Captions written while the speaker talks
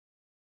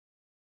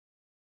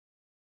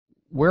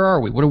where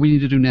are we? What do we need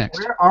to do next?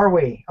 Where are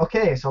we?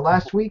 Okay, so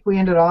last week we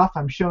ended off,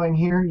 I'm showing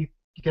here,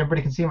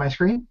 everybody can see my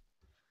screen?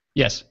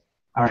 Yes.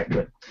 All right,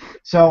 good.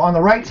 So on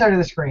the right side of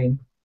the screen,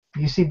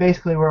 you see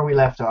basically where we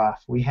left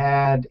off. We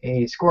had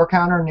a score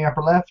counter in the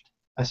upper left,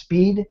 a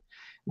speed,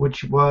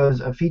 which was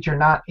a feature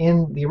not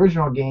in the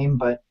original game,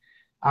 but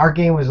our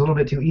game was a little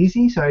bit too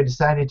easy, so I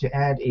decided to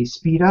add a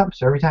speed up.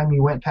 So every time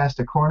you went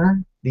past a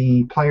corner,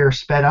 the player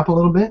sped up a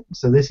little bit,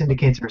 so this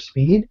indicates our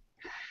speed.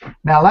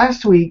 Now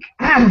last week,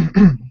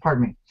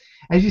 pardon me,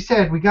 as you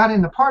said, we got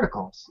into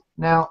particles.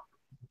 Now,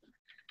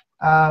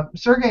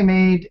 Sergey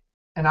made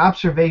an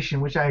observation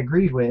which I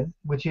agreed with,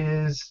 which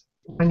is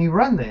when you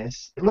run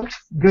this, it looks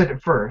good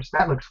at first.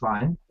 That looks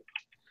fine.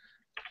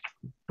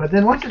 But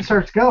then once it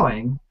starts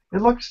going,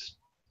 it looks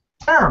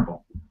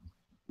terrible.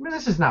 I mean,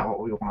 this is not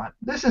what we want.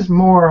 This is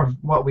more of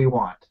what we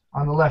want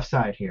on the left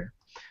side here.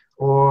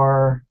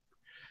 Or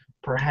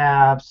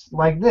perhaps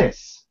like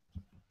this.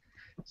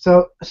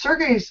 So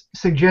Sergey's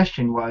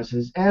suggestion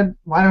was, Ed,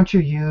 why don't you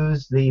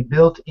use the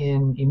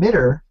built-in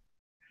emitter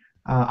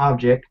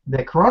object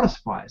that Corona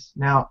supplies?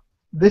 Now,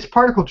 this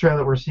particle trail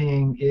that we're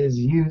seeing is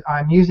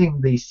I'm using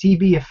the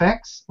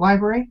CBEffects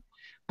library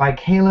by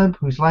Caleb,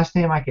 whose last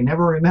name I can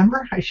never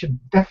remember. I should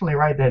definitely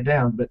write that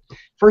down, but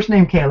first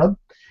name Caleb.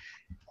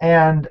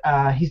 And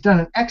he's done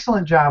an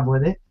excellent job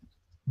with it.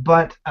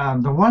 But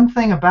the one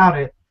thing about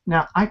it,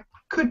 now I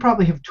could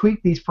probably have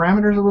tweaked these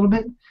parameters a little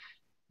bit,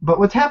 but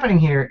what's happening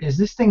here is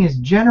this thing is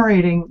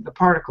generating the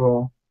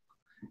particle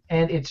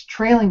and it's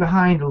trailing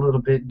behind a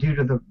little bit due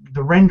to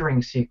the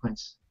rendering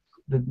sequence.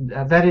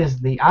 That is,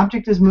 the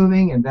object is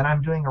moving and then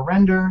I'm doing a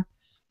render,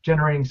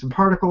 generating some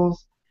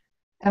particles,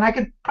 and I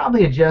could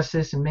probably adjust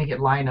this and make it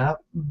line up,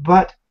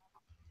 but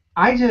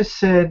I just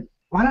said,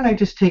 why don't I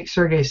just take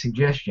Sergey's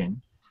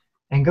suggestion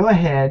and go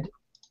ahead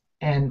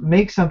and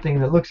make something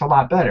that looks a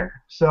lot better.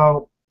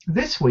 So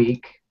this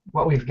week,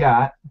 what we've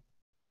got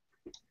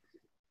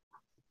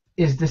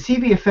is the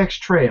CBEffects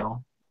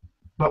trail,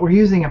 but we're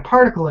using a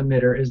particle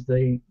emitter as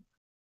the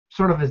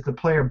as the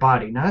player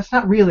body. Now that's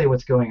not really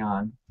what's going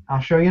on.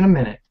 I'll show you in a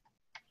minute.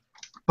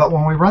 But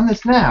when we run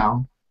this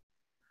now,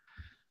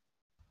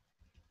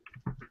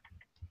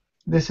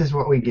 this is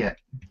what we get.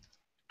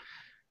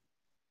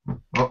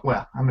 Oh,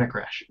 well, I'm going to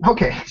crash.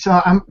 Okay,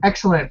 so I'm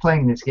excellent at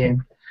playing this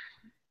game.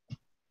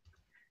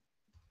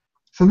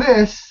 So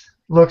this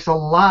looks a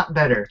lot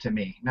better to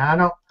me.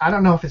 Now I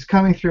don't know if it's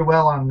coming through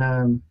well on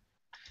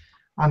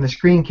the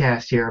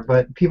screencast here,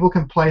 but people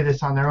can play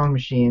this on their own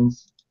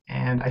machines,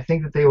 and I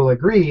think that they will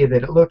agree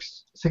that it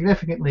looks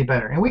significantly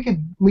better. And we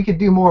could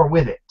do more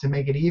with it to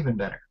make it even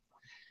better.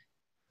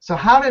 So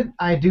how did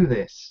I do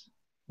this?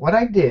 What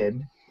I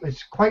did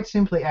was quite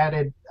simply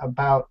added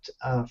about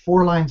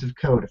 4 lines of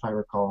code, if I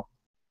recall.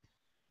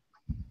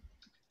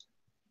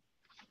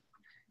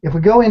 If we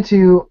go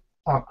into,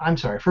 I'm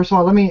sorry. First of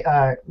all, let me.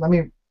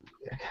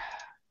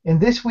 In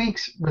this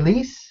week's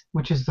release,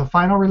 which is the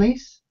final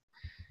release,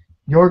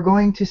 you're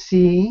going to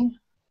see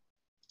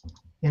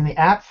in the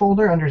app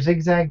folder under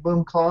Zigzag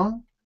Boom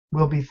Clone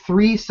will be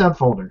 3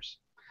 subfolders.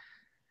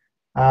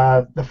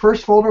 The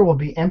first folder will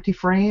be empty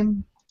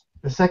frame,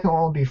 the second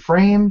one will be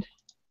framed,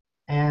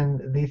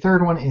 and the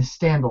third one is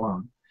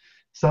standalone.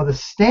 So the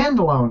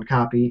standalone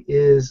copy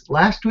is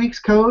last week's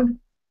code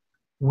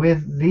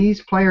with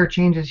these player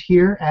changes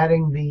here,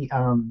 adding the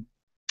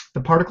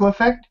particle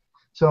effect.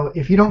 So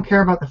if you don't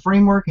care about the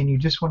framework and you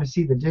just want to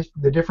see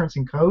the difference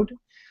in code,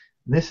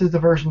 this is the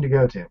version to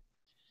go to.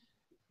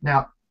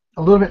 Now,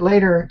 a little bit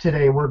later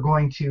today, we're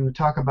going to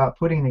talk about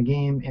putting the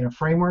game in a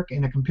framework,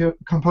 in a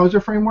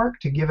composer framework,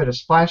 to give it a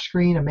splash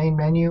screen, a main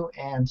menu,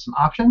 and some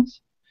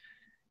options.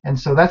 And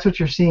so that's what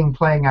you're seeing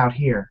playing out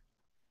here.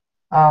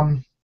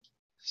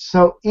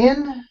 So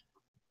in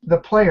the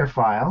player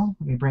file,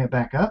 let me bring it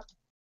back up.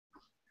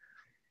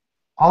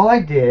 All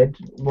I did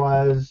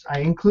was I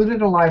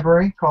included a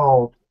library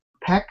called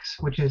PEX,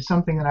 which is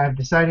something that I've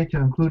decided to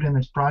include in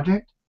this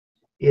project.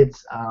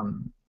 It's a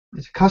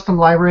custom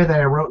library that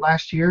I wrote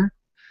last year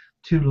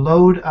to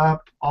load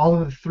up all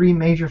of the 3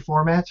 major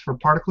formats for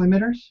particle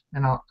emitters,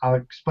 and I'll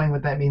explain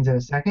what that means in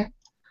a second.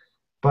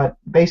 But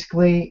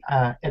basically,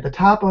 at the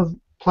top of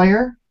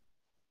player,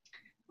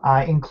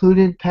 I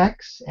included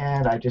PEX,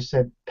 and I just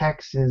said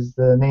PEX is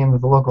the name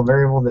of the local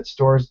variable that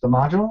stores the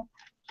module.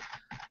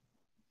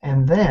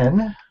 And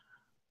then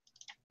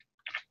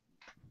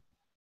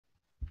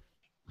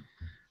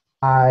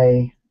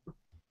I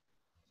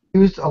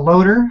used a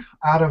loader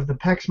out of the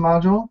PEX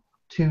module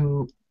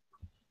to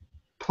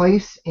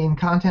place in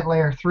content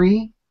layer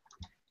 3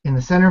 in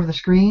the center of the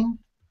screen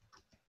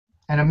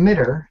an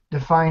emitter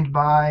defined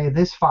by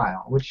this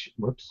file, which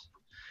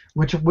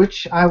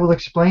I will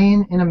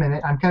explain in a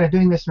minute. I'm kind of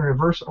doing this in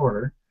reverse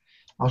order.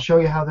 I'll show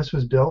you how this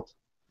was built.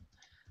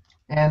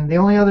 And the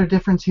only other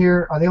difference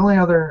here, or the only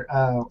other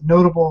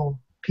notable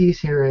piece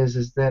here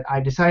is that I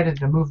decided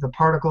to move the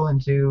particle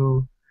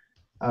into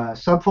a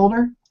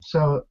subfolder.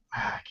 So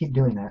I keep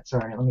doing that.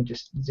 Sorry, let me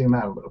just zoom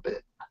out a little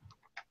bit.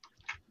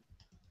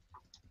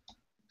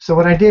 So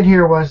what I did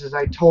here was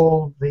I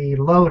told the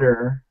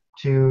loader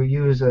to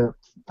use a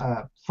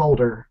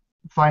folder,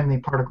 find the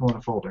particle in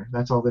a folder.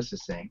 That's all this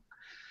is saying.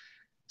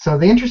 So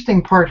the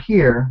interesting part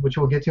here, which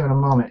we'll get to in a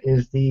moment,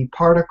 is the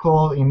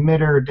particle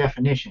emitter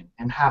definition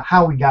and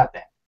how we got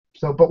that.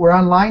 So, but we're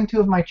on line 2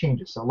 of my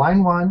changes. So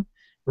line 1,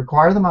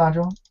 require the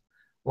module.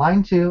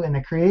 Line 2, in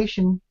the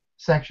creation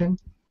section,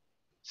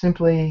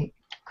 simply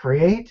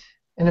create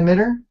an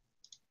emitter,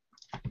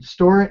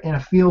 store it in a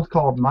field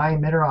called my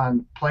emitter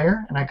on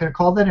player, and I could have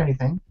called that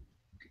anything.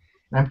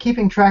 And I'm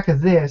keeping track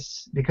of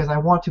this because I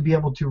want to be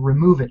able to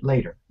remove it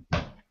later.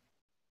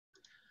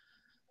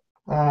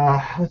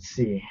 Let's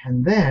see,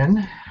 and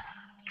then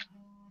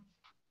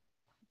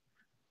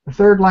the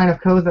third line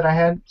of code that I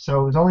had,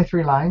 so it was only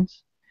 3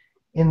 lines.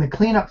 In the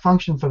cleanup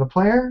function for the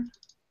player,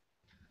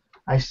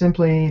 I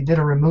simply did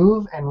a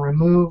remove and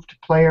removed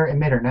player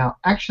emitter. Now,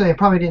 actually, I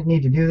probably didn't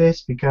need to do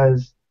this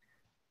because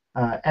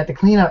at the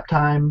cleanup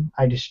time,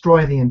 I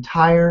destroy the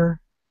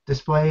entire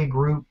display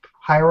group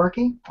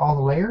hierarchy, all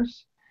the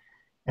layers.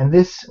 And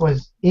this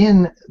was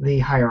in the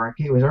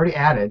hierarchy. It was already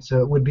added, so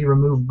it would be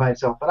removed by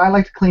itself. But I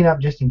like to clean up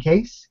just in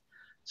case.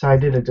 So I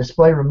did a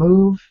display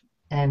remove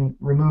and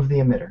remove the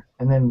emitter.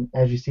 And then,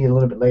 as you see a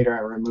little bit later, I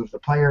remove the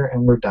player,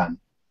 and we're done.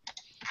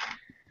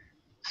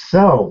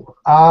 So,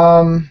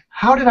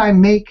 how did I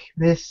make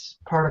this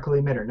particle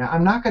emitter? Now,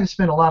 I'm not going to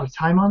spend a lot of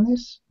time on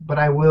this, but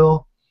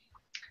I'll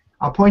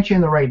point you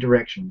in the right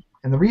direction.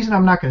 And the reason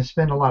I'm not going to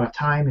spend a lot of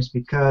time is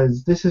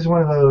because this is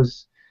one of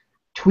those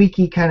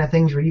tweaky kind of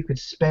things where you could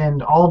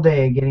spend all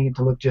day getting it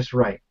to look just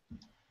right.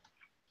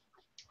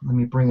 Let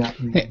me bring up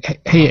the...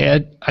 Hey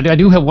Ed, I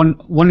do have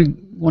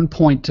one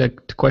point to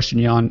question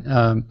you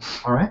on.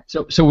 All right.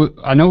 So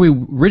I know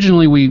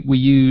originally we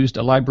used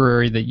a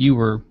library that you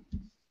were...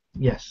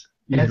 Yes.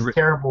 It's a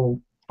terrible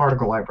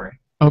particle library.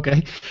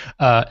 Okay.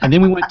 And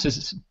then we went to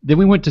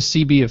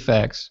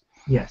CBEffects.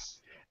 Yes.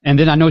 And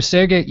then I know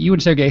you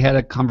and Sergey had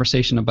a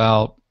conversation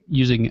about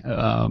using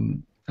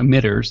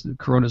emitters.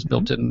 Corona's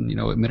built-in,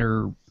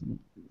 emitter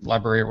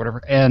library or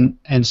whatever.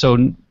 And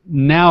so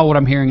now what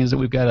I'm hearing is that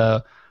we've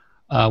got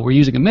we're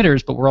using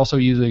emitters, but we're also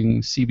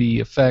using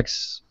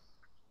CBEffects,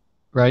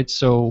 right?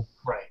 So.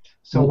 Right.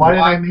 So why did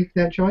I make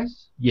that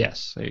choice?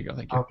 Yes. There you go.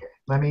 Thank you. Okay.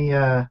 Let me.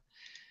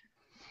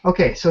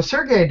 Okay. So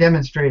Sergey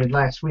demonstrated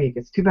last week.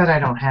 It's too bad I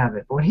don't have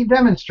it. But what he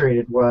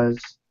demonstrated was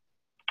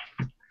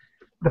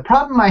the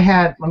problem I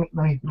had. Let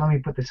me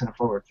put this in a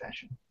forward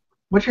fashion.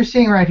 What you're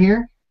seeing right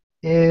here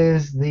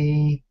is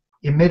the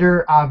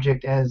emitter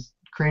object as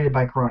created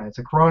by Corona. It's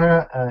a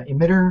Corona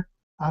emitter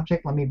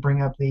object. Let me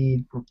bring up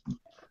the...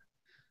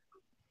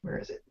 Where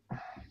is it?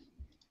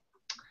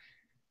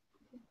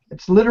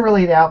 It's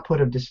literally the output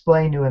of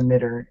display new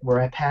emitter, where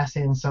I pass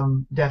in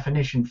some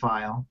definition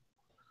file.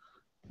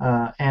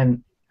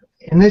 And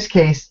in this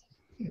case,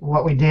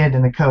 what we did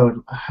in the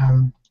code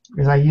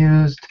is I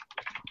used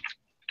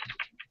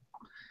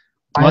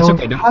my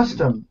own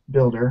custom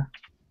builder.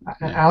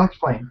 I'll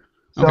explain.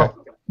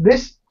 So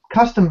this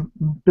custom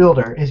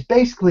builder is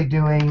basically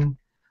doing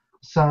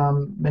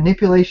some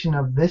manipulation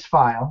of this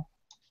file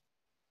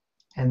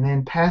and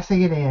then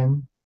passing it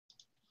in.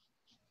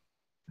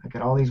 Look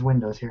at all these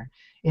windows here,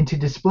 into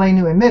display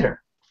new emitter.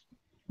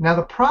 Now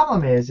the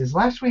problem is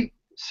last week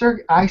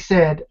I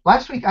said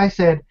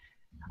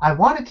I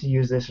wanted to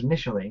use this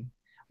initially,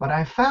 but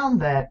I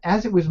found that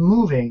as it was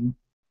moving,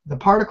 the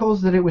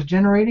particles that it was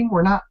generating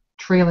were not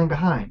trailing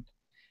behind.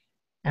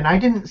 And I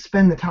didn't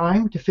spend the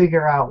time to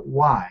figure out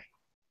why.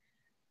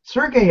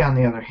 Sergey, on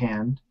the other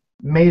hand,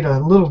 made a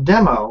little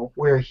demo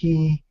where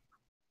he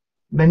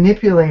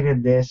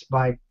manipulated this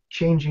by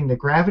changing the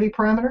gravity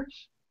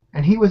parameters,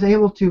 and he was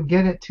able to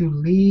get it to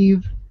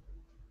leave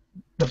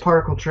the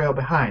particle trail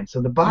behind.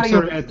 So the body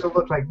of it still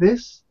looked like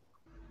this.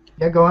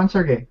 Yeah, go on,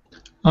 Sergey.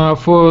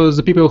 For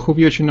the people who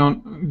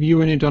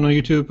viewing it on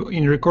YouTube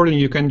in recording,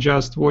 you can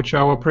just watch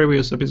our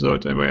previous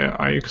episode where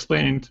I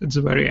explained it at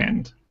the very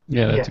end.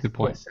 Yeah, that's a good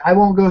point. Yes. I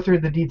won't go through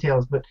the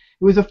details, but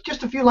it was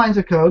just a few lines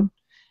of code,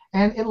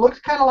 and it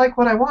looked kind of like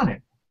what I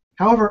wanted.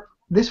 However,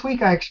 this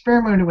week I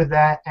experimented with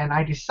that, and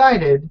I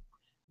decided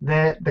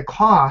that the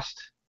cost,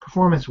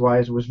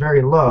 performance-wise, was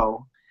very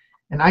low,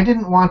 and I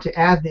didn't want to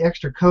add the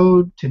extra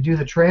code to do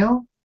the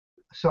trail,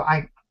 so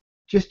I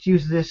just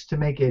used this to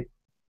make it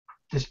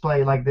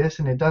display like this,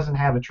 and it doesn't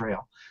have a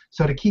trail.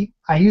 So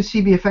I used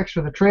CBEffects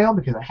for the trail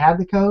because I had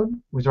the code,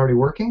 it was already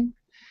working,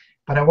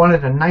 but I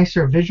wanted a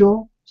nicer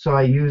visual, so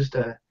I used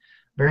a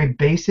very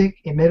basic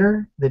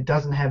emitter that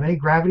doesn't have any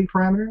gravity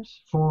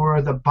parameters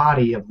for the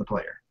body of the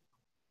player.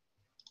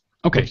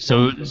 Okay,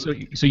 so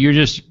you're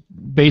just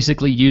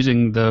basically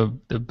using the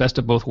best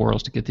of both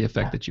worlds to get the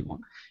effect that you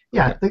want.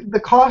 Yeah, the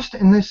cost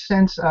in this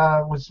sense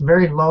was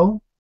very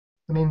low.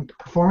 I mean,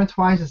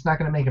 performance-wise, it's not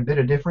going to make a bit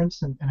of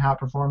difference in how it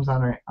performs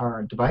on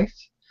our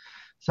device.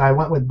 So I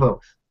went with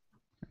both.